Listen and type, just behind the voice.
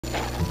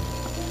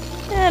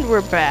And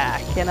we're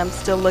back, and I'm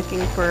still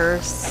looking for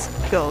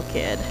Skull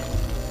Kid.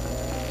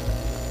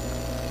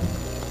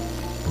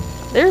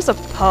 There's a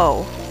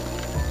Poe.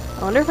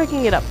 I wonder if I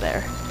can get up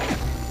there.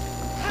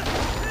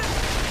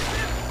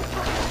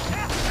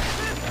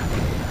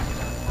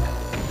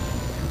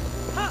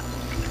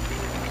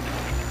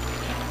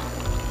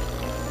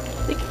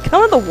 They can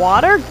come in the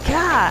water?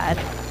 God!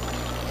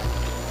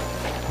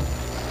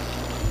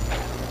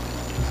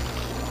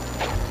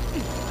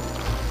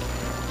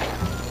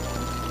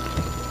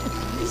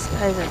 These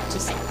guys are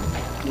just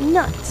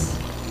nuts.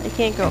 I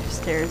can't go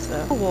upstairs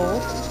though. Whoa.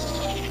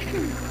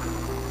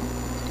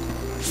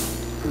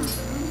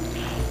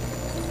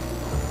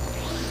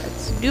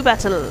 Let's do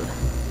battle.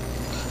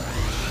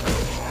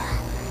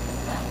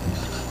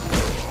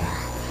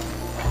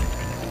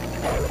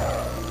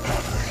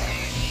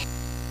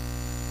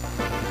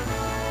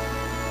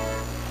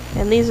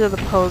 And these are the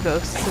Poe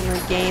ghosts in the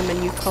game,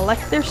 and you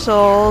collect their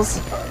souls.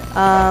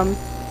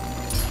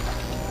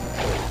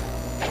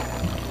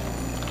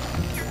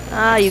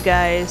 You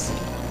guys.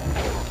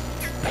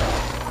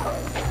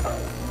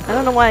 I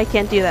don't know why I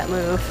can't do that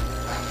move.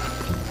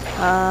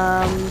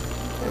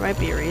 There might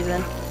be a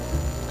reason.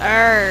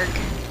 Arrgh!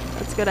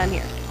 Let's go down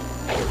here.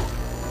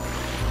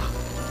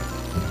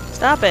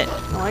 Stop it!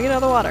 I want to get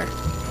out of the water.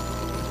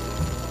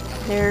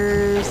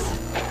 There's...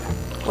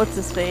 what's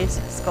his face?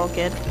 Skull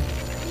Kid.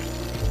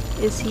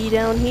 Is he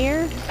down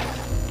here?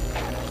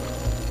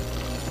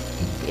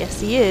 Yes,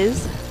 he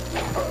is.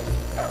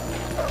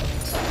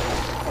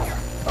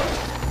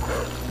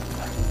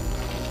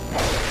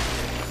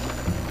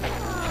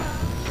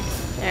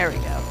 There we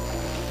go.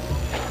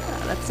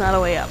 That's not a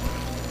way up.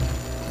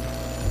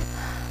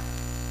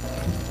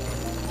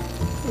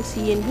 Is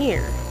he in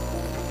here?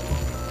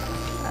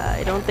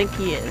 I don't think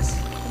he is.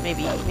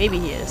 Maybe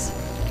he is.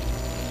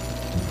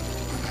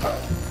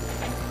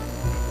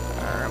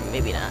 Or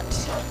maybe not.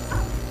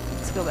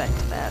 Let's go back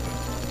to that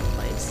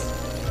place.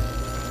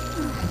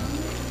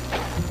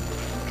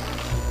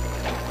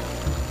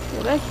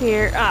 Go back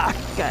here. Ah,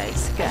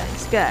 guys.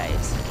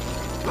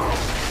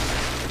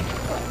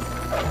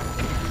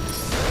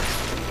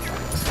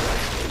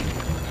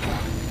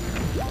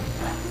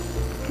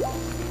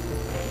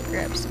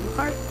 Grab some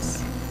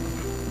hearts.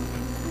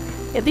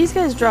 Yeah, these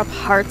guys drop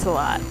hearts a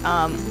lot.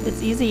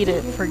 It's easy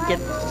to forget.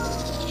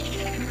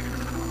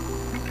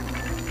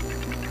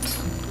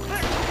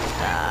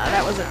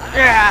 That was a...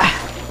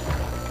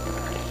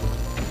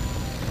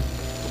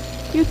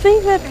 You'd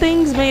think that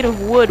things made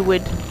of wood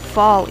would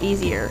fall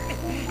easier.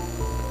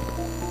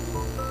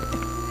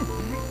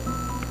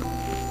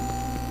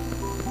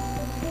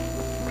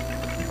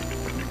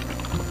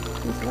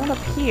 He's not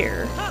up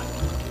here.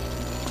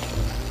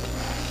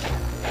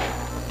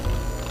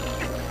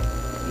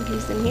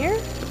 He's in here?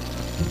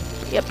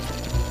 Yep.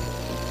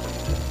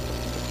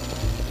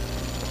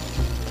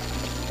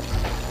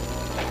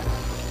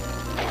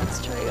 Let's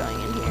try going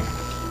in here.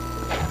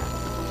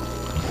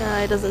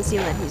 It doesn't seem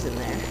that he's in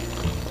there.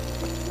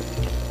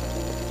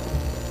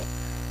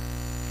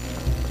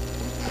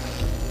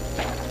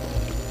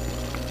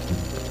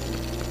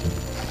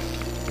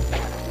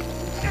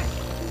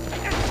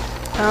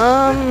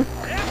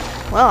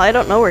 Well, I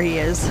don't know where he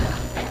is.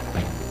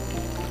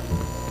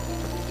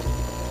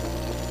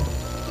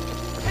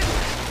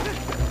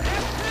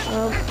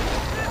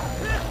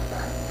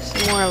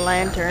 Some more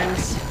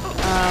lanterns.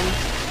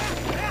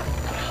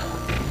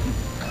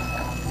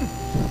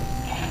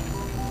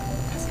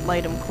 Let's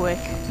light them quick.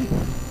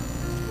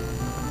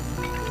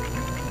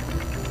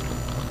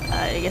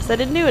 I guess I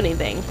didn't do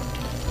anything.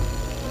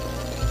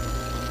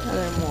 Are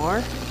there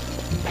more?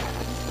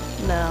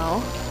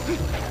 No.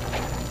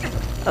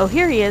 Oh,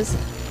 here he is.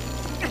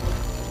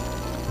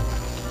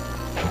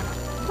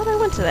 I thought I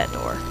went to that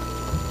door.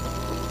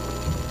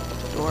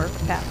 Door,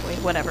 pathway,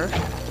 whatever.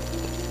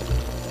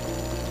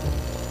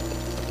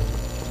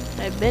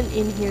 I've been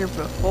in here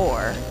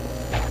before.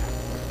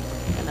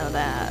 I know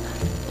that.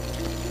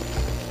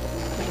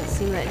 Doesn't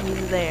seem that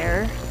he's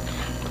there.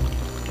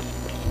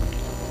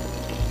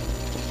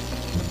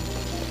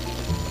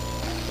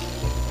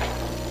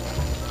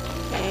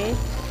 Okay.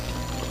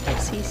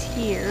 Guess he's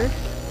here.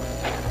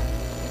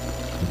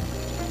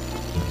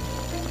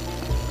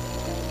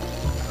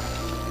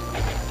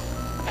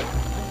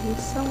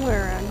 He's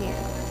somewhere around here.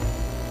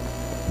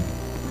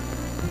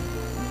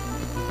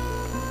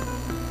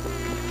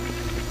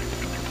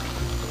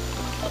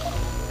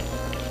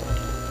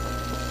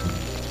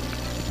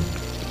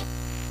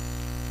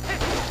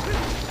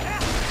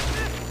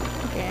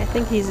 I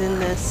think he's in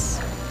this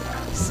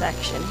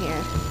section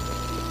here.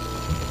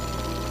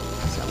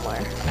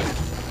 Somewhere.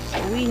 So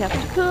we have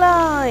to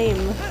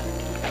climb!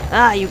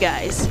 Ah, you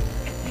guys!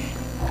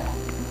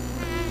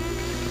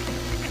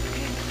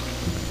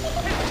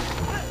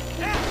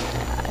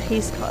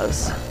 He's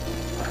close.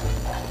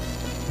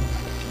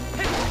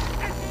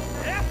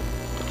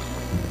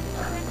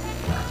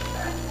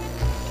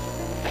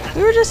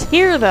 We were just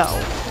here though,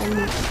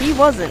 and he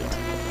wasn't.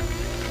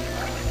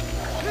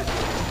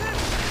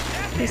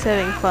 He's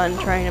having fun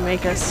trying to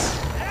make us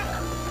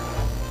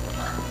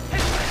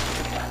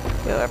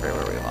Go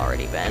everywhere we've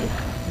already been.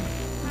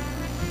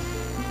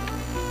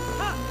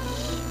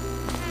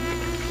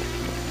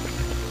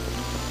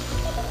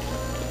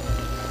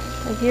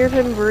 I hear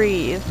him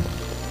breathe.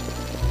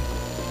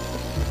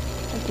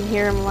 I can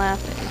hear him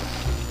laughing.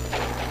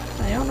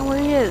 I don't know where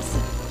he is.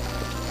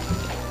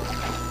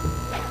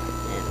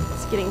 And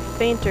it's getting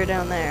fainter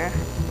down there.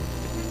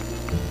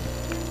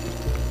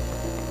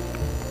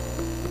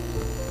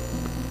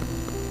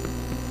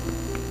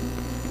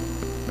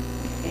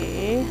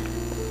 Okay.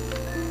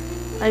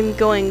 I'm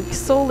going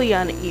solely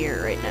on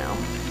ear right now.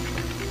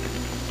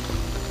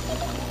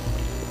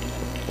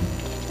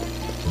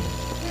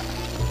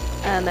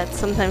 And that's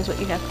sometimes what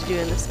you have to do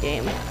in this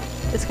game.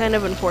 It's kind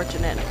of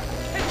unfortunate.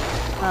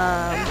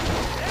 I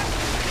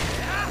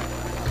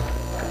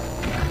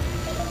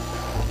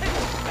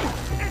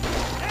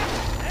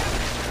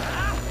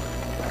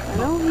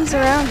know he's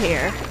around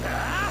here.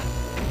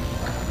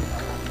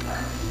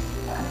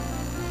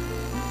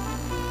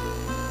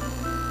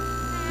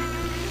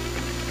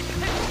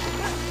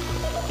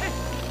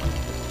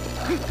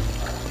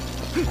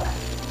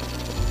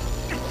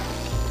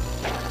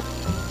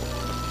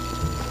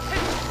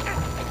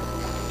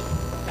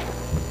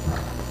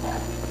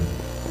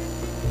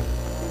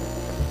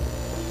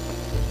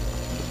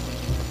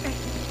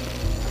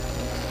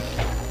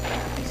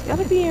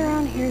 Gotta be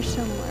around here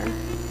somewhere.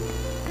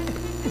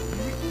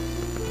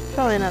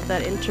 Probably not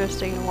that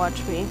interesting to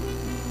watch me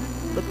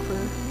look for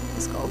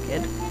the Skull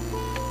Kid.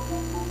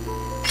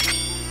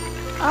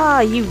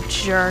 Ah, you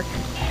jerk.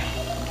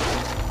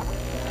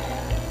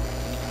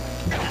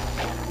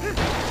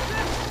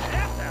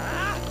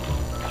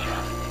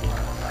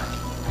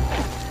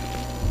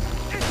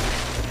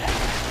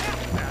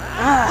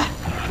 Ah!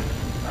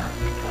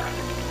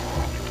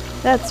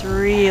 That's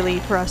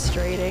really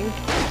frustrating.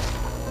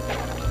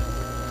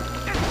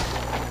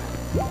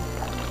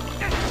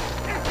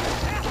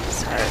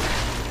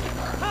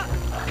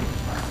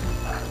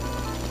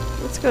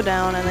 Let's go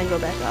down and then go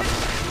back up.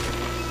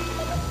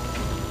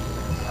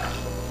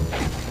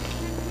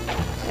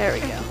 There we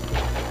go.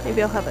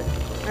 Maybe I'll have a...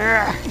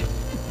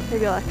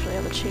 Maybe I'll actually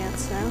have a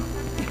chance now.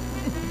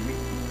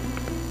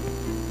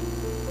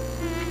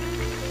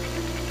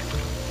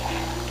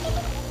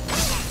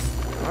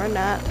 Or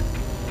not.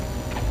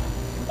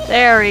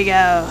 There we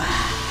go.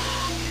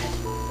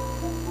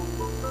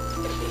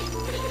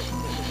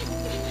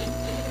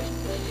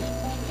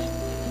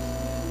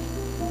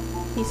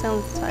 He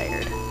sounds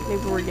tired.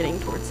 Maybe we're getting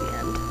towards the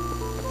end.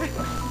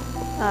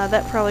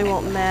 That probably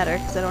won't matter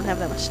because I don't have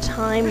that much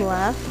time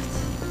left.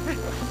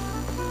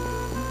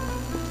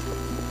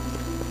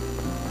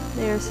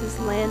 There's his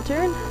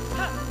lantern.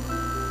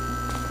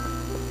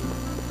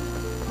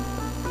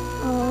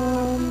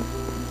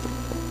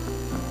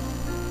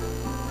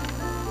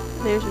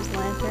 There's his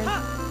lantern.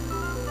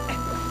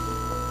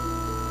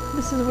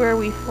 This is where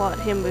we fought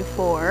him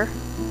before.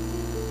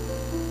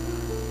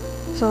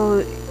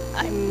 So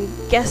I'm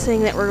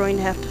guessing that we're going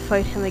to have to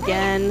fight him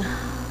again.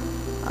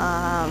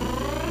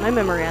 My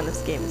memory on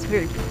this game is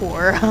very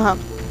poor.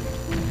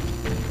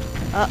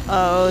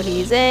 Uh-oh,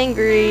 he's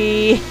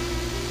angry.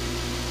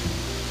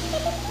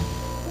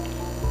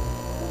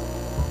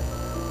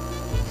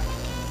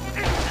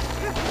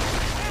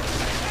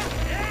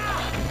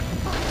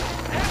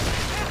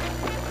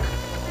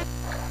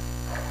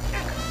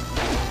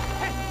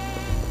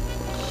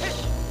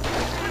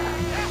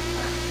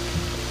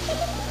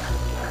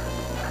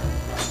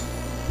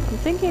 I'm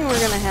thinking we're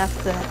gonna have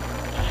to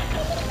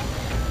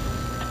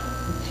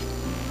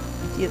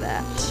do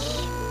that.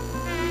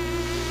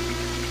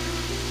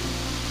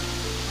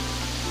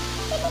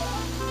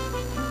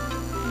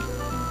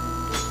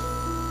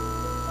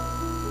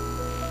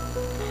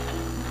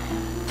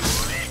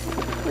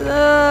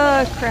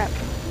 Crap.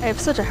 I have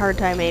such a hard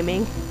time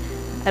aiming.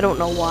 I don't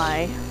know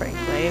why,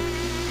 frankly.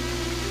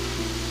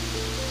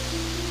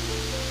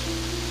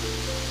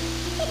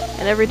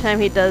 And every time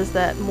he does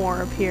that,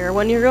 more appear.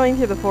 When you're going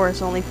through the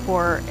forest, only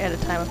 4 at a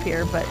time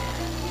appear, but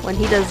when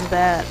he does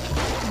that,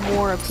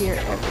 more appear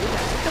every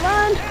time. Come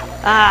on!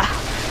 Ah!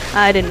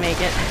 I didn't make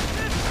it.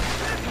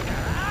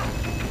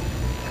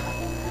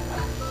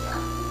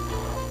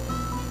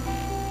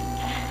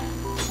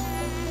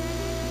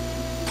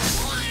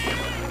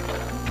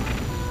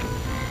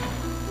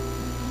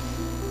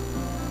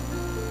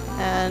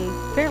 And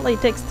apparently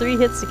it takes 3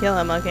 hits to kill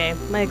him. Okay,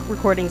 my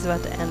recording's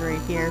about to end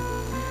right here.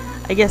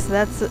 I guess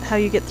that's how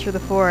you get through the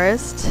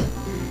forest.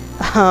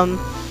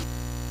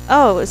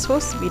 Oh, it's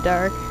supposed to be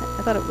dark.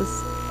 I thought it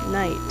was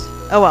night.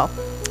 Oh well.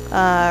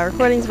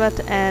 Recording's about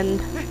to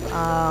end.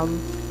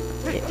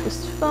 It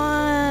was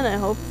fun. I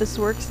hope this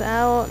works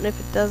out. And if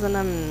it doesn't,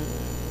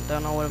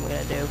 don't know what I'm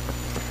gonna do.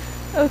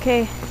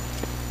 Okay.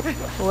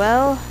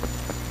 Well,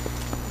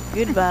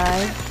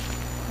 goodbye.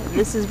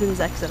 This has been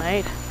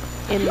Zexonite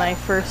in my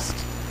first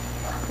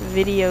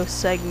video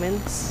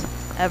segments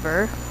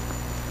ever.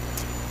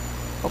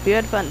 Hope you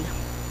had fun.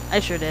 I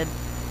sure did.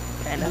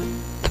 Kinda.